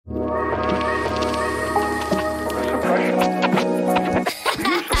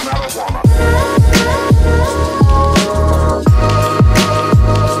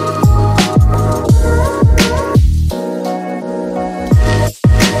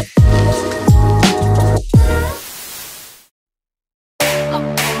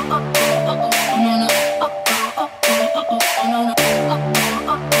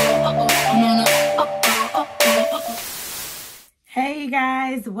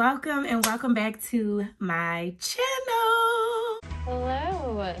welcome and welcome back to my channel.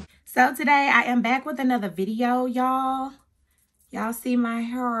 Hello. So today I am back with another video, y'all. Y'all see my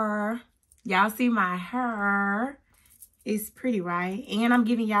hair. Y'all see my hair. It's pretty, right? And I'm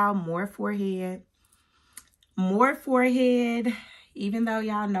giving y'all more forehead. More forehead. Even though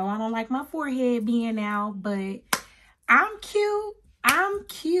y'all know I don't like my forehead being out, but I'm cute. I'm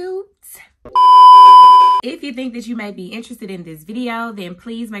cute. If you think that you may be interested in this video, then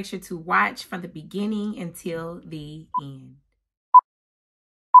please make sure to watch from the beginning until the end.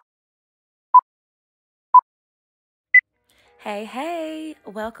 Hey,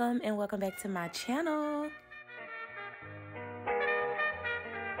 welcome and welcome back to my channel.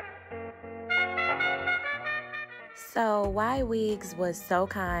 So YWigs was so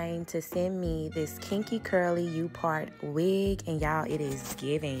kind to send me this kinky curly U-part wig, and y'all, it is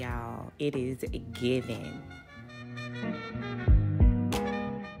giving, y'all. It is giving.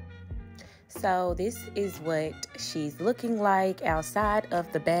 So this is what she's looking like outside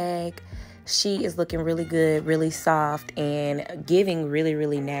of the bag. She is looking really good, really soft, and giving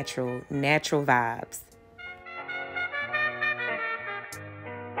really natural vibes.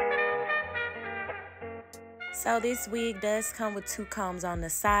 So this wig does come with 2 combs on the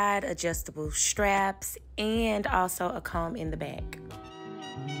side, adjustable straps, and also a comb in the back.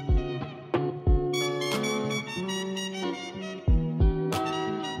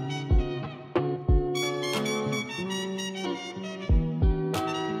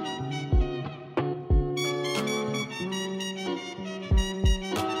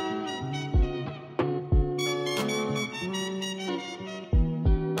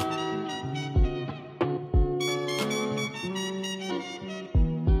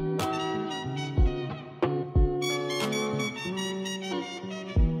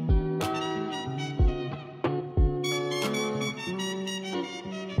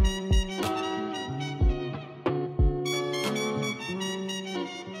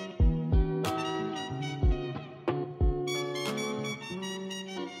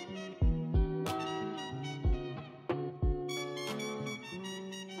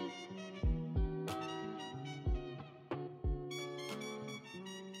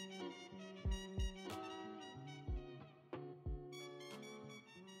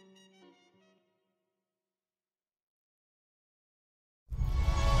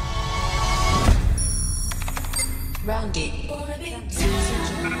 Rounded. Hey,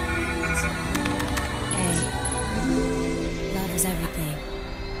 love is everything.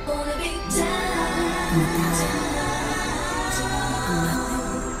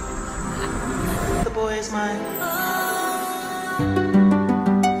 The boy is mine.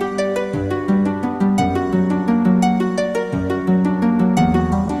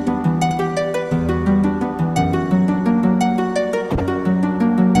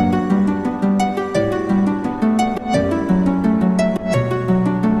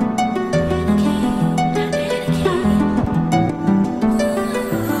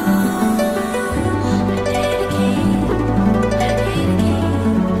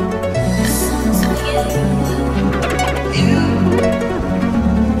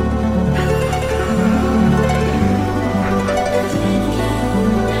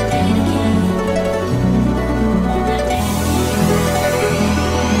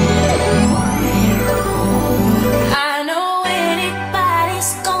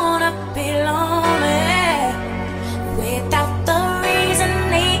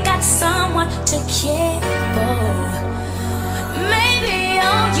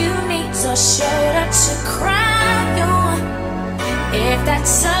 A shoulder to cry on. If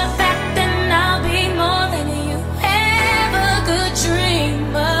that's a fact, then I'll be more than you ever could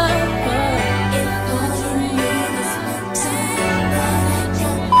dream of. If all you need is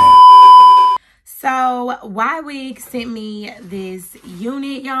So YWigs sent me this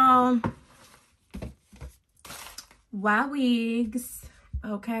unit, y'all. YWigs.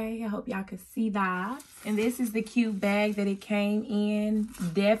 Okay, I hope y'all can see that. And this is the cute bag that it came in.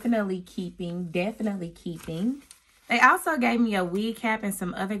 Definitely keeping. They also gave me a wig cap and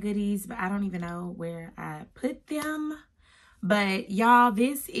some other goodies, but I don't even know where I put them. But y'all,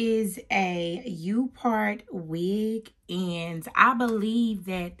 this is a U-part wig, and I believe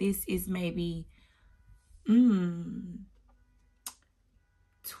that this is maybe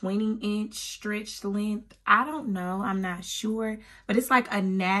 20-inch stretched length. I don't know, I'm not sure, but it's like a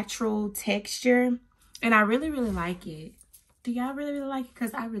natural texture, and I really like it. Do y'all really like it?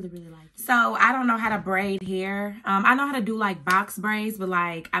 Because I really like it. So I don't know how to braid hair. I know how to do like box braids, but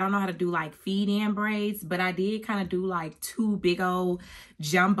like I don't know how to do like feed-in braids. But I did kind of do like 2 big old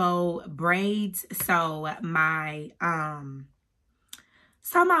jumbo braids. So my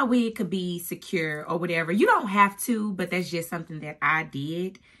so my wig could be secure or whatever. You don't have to, but that's just something that I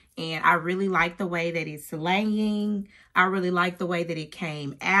did. And I really like the way that it's laying. I really like the way that it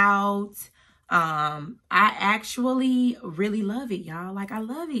came out. I actually really love it, y'all. Like, I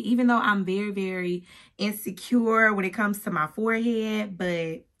love it, even though I'm very, very insecure when it comes to my forehead.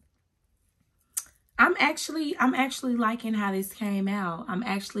 But I'm actually liking how this came out. I'm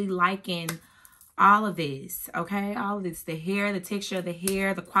actually liking all of this, okay? All of this, the hair, the texture of the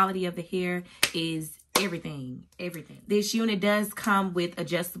hair, the quality of the hair is everything. This unit does come with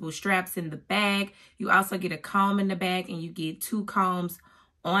adjustable straps in the back. You also get a comb in the back, and you get 2 combs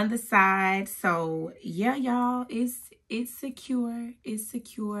on the side. So yeah, y'all, it's secure. It's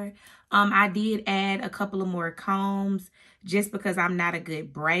secure. I did add a couple of more combs just because I'm not a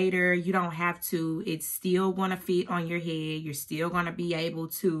good braider. You don't have to. It's still going to fit on your head. You're still going to be able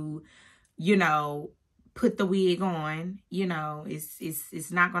to, you know, put the wig on. You know,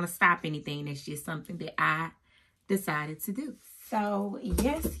 it's not going to stop anything. It's just something that I decided to do. So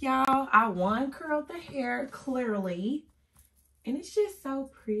yes, y'all, I curled the hair clearly. And it's just so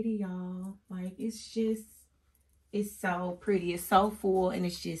pretty, y'all. Like, it's so pretty. It's so full, and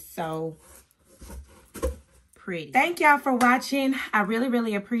it's just so pretty. Thank y'all for watching. I really,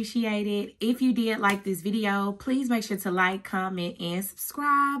 really appreciate it. If you did like this video, please make sure to like, comment, and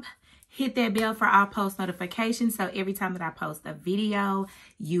subscribe. Hit that bell for all post notifications, so every time that I post a video,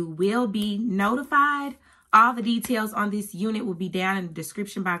 you will be notified. All the details on this unit will be down in the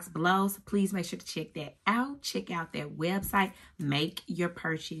description box below, so please make sure to check that out. Check out their website. Make your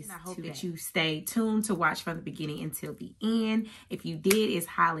purchase. I hope that you stay tuned to watch from the beginning until the end. If you did, it's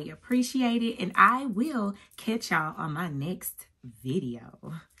highly appreciated, and I will catch y'all on my next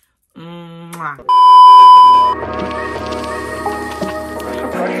video. Mwah.